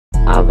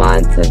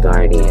Monta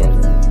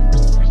Guardian.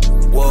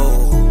 Whoa,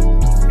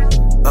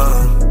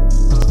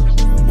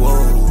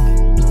 whoa,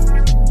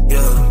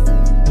 yeah,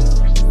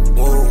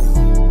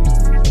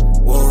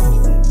 whoa.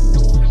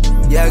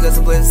 Yeah, I got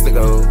some places to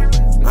go.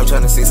 I'm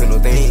tryna see some new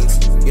things.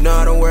 You know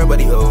I don't worry about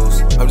the hoes.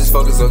 I'm just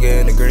focused on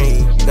getting the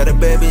green. Got a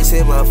bad bitch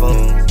hit my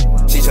phone.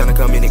 She tryna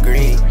come in the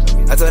green.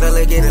 I told her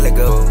let get it, let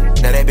go.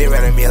 Now that bitch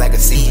riding me like a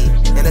seed.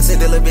 And I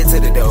sent a little bit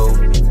to the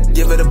dough.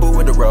 Give her the boot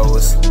with the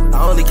rose.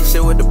 I only can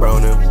shit with the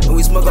broner. And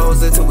we smoke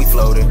hoes until we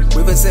floating.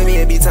 We been send me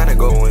and be time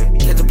going.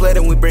 Catch a plate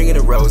and we bring it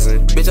to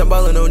rosin. Bitch, I'm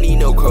ballin', don't need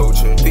no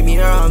coaching. Feed me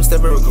her, I'm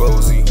stepping real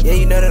closely. Yeah,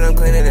 you know that I'm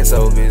cleaning and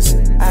Sovis.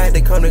 I had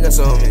to come to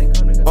console me.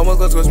 Almost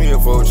gonna cost me a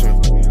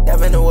fortune.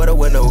 Dive in the water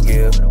with no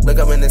give. Look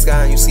up in the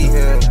sky and you see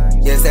him.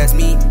 Yes, that's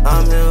me,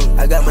 I'm him.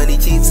 I got money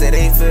cheats that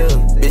ain't feel.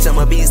 Bitch, I'm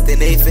a beast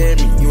and they feel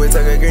me. You ain't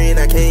talking green,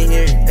 I can't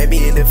hear it. And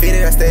being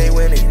defeated, I stay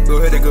winning. Go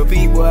ahead and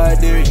compete, boy, I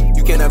dare it.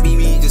 You cannot beat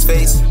me, just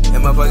face.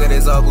 And my pocket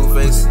is all blue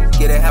face.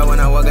 Get it how when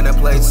I walk in the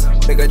place.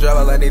 Make her drop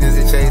all I need is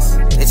a chase.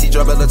 And she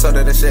drop a little toe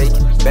to the shake.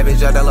 Baby,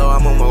 drop that low,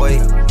 I'm on my way.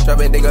 Drop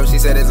it, dig up, she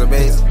said it's a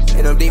base.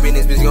 And I'm deep in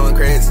this bitch going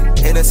crazy.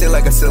 And I sit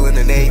like a seal in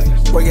the Navy.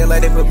 Working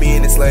like they put me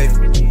in the slave.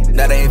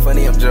 Now they ain't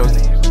funny, I'm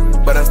joking.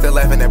 But I'm still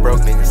laughing at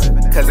broke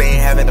niggas, cause they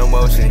ain't having no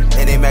motion.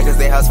 And they mad cause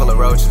they house full of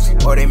roaches.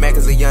 Or they mad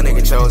cause a young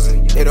nigga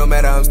chosen. It don't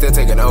matter, I'm still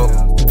taking over.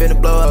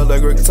 Finna blow out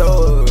like Rick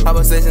Toe up. Hop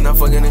on station, I'm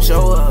fucking and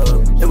show up.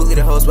 And we leave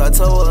the hoes by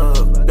toe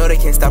up. No, they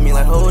can't stop me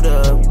like hold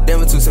up. Them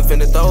two some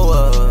finna throw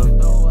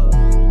up.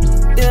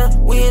 Yeah,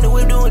 we in the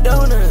whip doing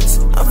donuts.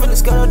 I'm finna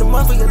scout out the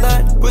motherfucking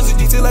lot. Pussy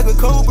GT like a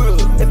cobra.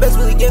 They best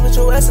really gave it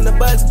your ass in the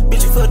box.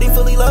 Bitch, you feel they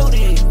fully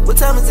loaded. What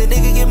time is it,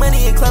 nigga? Get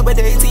money and clout, but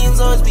the ATMs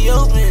always be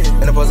open.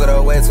 And I post it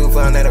all way too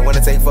flying that I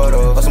wanna take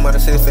photos. Or some other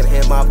shit finna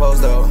hit my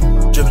post though.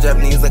 Drip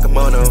Japanese like a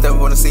kimono. Step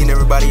up on the scene,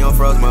 everybody on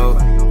froze mode.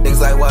 Niggas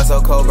like, why so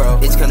cold, bro?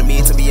 It's kinda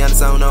mean to be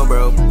honest, I don't know,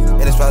 bro.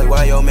 And it's probably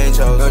why your man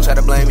chose. Don't try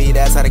to blame me,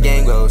 that's how the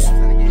game goes.